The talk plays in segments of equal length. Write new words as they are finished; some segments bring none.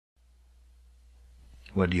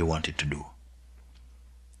What do you want it to do?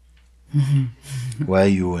 Why are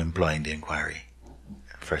you employing the inquiry?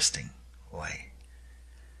 First thing, why?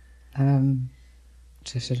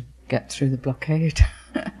 To sort of get through the blockade.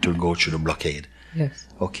 To go through the blockade? Yes.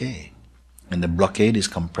 Okay. And the blockade is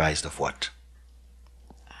comprised of what?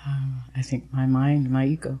 I think my mind, my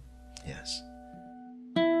ego. Yes.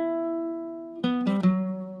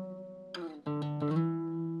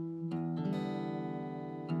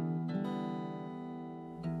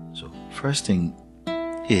 So, first thing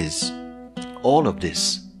is, all of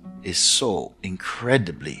this is so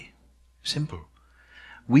incredibly simple.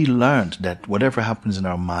 We learned that whatever happens in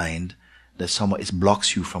our mind, that it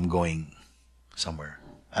blocks you from going somewhere.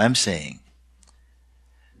 I'm saying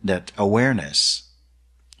that awareness,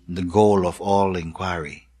 the goal of all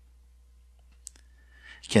inquiry,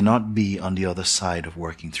 cannot be on the other side of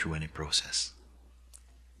working through any process.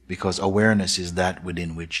 Because awareness is that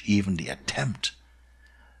within which even the attempt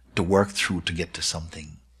to work through to get to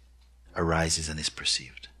something arises and is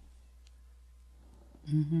perceived.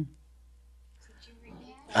 Mm-hmm.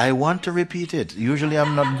 I want to repeat it. Usually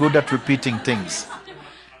I'm not good at repeating things.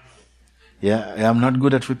 Yeah, I'm not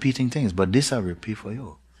good at repeating things, but this I repeat for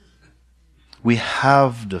you. We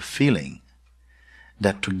have the feeling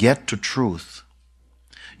that to get to truth,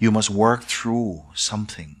 you must work through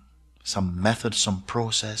something, some method, some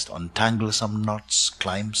process, untangle some knots,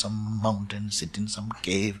 climb some mountain, sit in some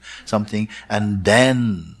cave, something, and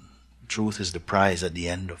then truth is the prize at the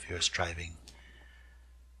end of your striving.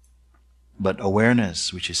 But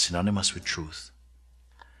awareness, which is synonymous with truth,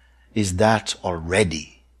 is that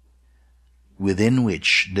already within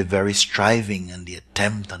which the very striving and the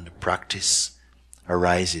attempt and the practice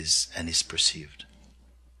arises and is perceived.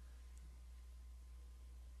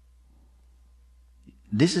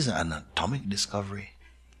 This is an atomic discovery.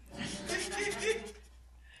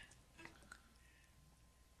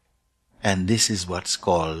 And this is what's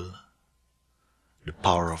called the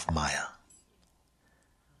power of Maya.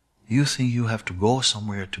 You think you have to go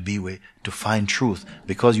somewhere to find truth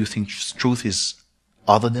because you think truth is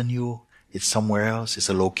other than you, it's somewhere else, it's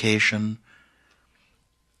a location.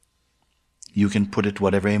 You can put it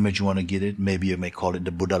whatever image you want to give it. Maybe you may call it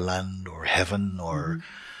the Buddha land or heaven or,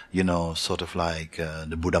 sort of like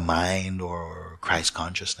the Buddha mind or Christ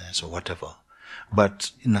consciousness or whatever.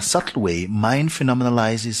 But in a subtle way, mind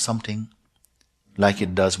phenomenalizes something like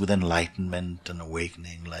it does with enlightenment and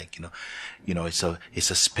awakening, like,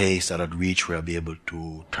 it's a space that I'd reach where I'll be able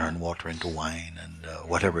to turn water into wine and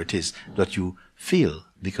whatever it is that you feel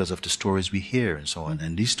because of the stories we hear and so on.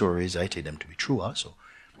 And these stories, I take them to be true also,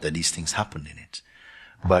 that these things happened in it.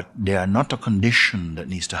 But they are not a condition that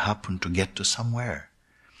needs to happen to get to somewhere.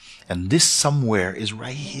 And this somewhere is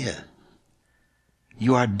right here.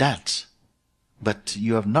 You are that. But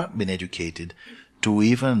you have not been educated to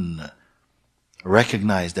even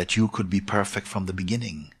recognize that you could be perfect from the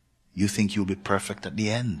beginning. You think you'll be perfect at the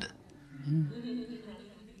end.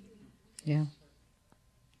 Yeah.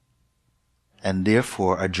 And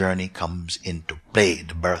therefore a journey comes into play.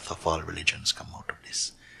 The birth of all religions come out of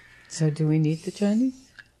this. So do we need the journey?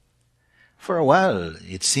 For a while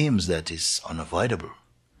it seems that it's unavoidable.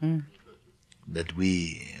 That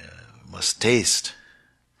we must taste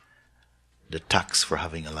the tax for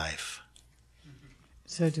having a life.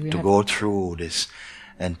 So do we to go through this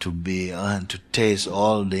and to be and to taste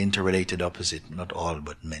all the interrelated opposite, not all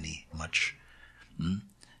but many, much,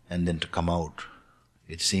 and then to come out.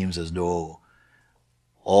 It seems as though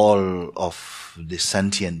all of the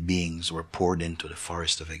sentient beings were poured into the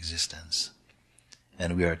forest of existence,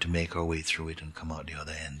 and we are to make our way through it and come out the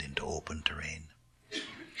other end into open terrain.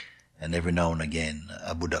 And every now and again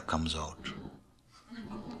a Buddha comes out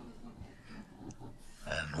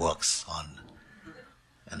and walks on.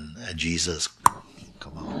 And Jesus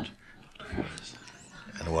come out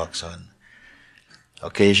and walks on.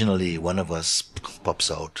 Occasionally one of us pops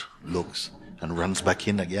out, looks, and runs back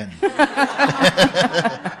in again.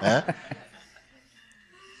 Huh?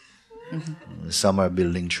 Some are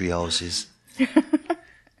building tree houses.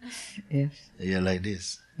 Yes. Yeah, like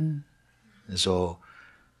this. And so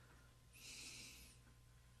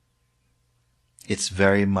it's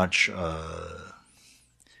very much a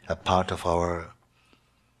part of our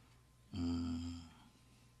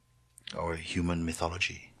human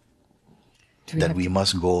mythology that we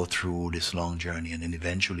must go through this long journey, and then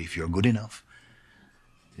eventually, if you're good enough,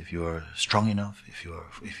 if you're strong enough, if you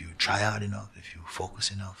try hard enough, if you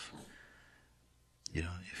focus enough,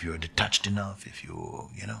 if you're detached enough, if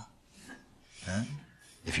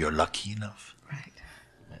if you're lucky enough, right,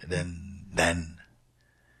 then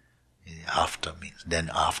after means then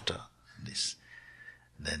after this,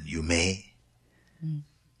 then you may.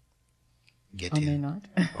 it Or in. may not.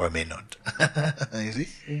 Or may not. You see?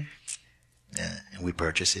 Yeah. Yeah, and we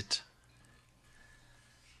purchase it.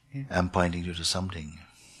 Yeah. I'm pointing you to something.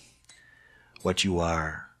 What you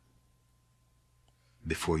are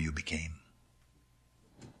before you became.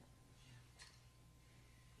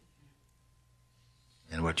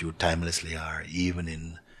 And what you timelessly are, even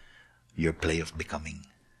in your play of becoming.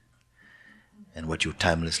 And what you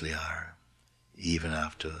timelessly are, even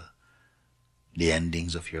after the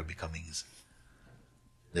endings of your becomings.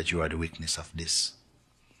 That you are the witness of this.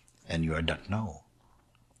 And you are that now.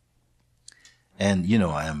 And,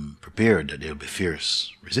 I am prepared that there will be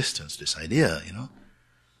fierce resistance to this idea,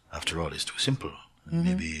 After all, it's too simple. Mm-hmm.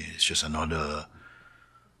 Maybe it's just another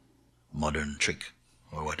modern trick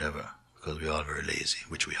or whatever, because we're all very lazy,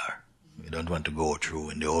 which we are. We don't want to go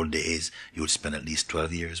through. In the old days, you would spend at least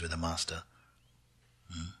 12 years with a master.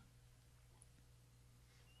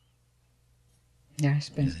 Yeah, I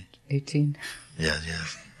spent 18.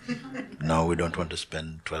 Yes. Now we don't want to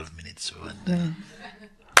spend 12 minutes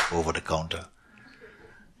over the counter.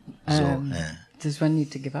 Does one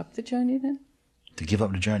need to give up the journey then? To give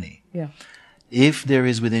up the journey? Yeah. If there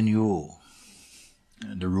is within you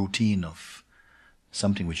the routine of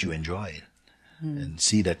something which you enjoy, and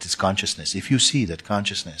see that it's consciousness, if you see that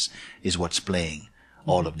consciousness is what's playing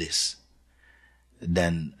all of this,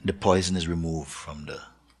 then the poison is removed from the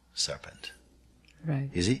serpent. Right.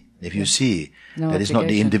 You see? If you see No that it's not the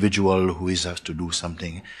obligation. individual who has to do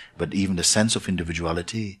something, but even the sense of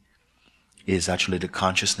individuality is actually the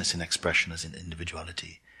consciousness in expression as in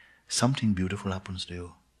individuality, something beautiful happens to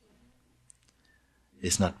you.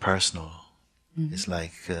 It's not personal. It's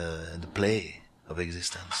like the play of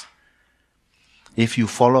existence. If you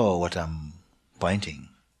follow what I'm pointing,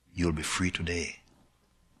 you'll be free today.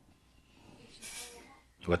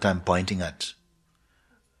 What I'm pointing at,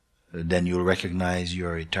 then you'll recognize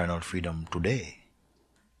your eternal freedom today.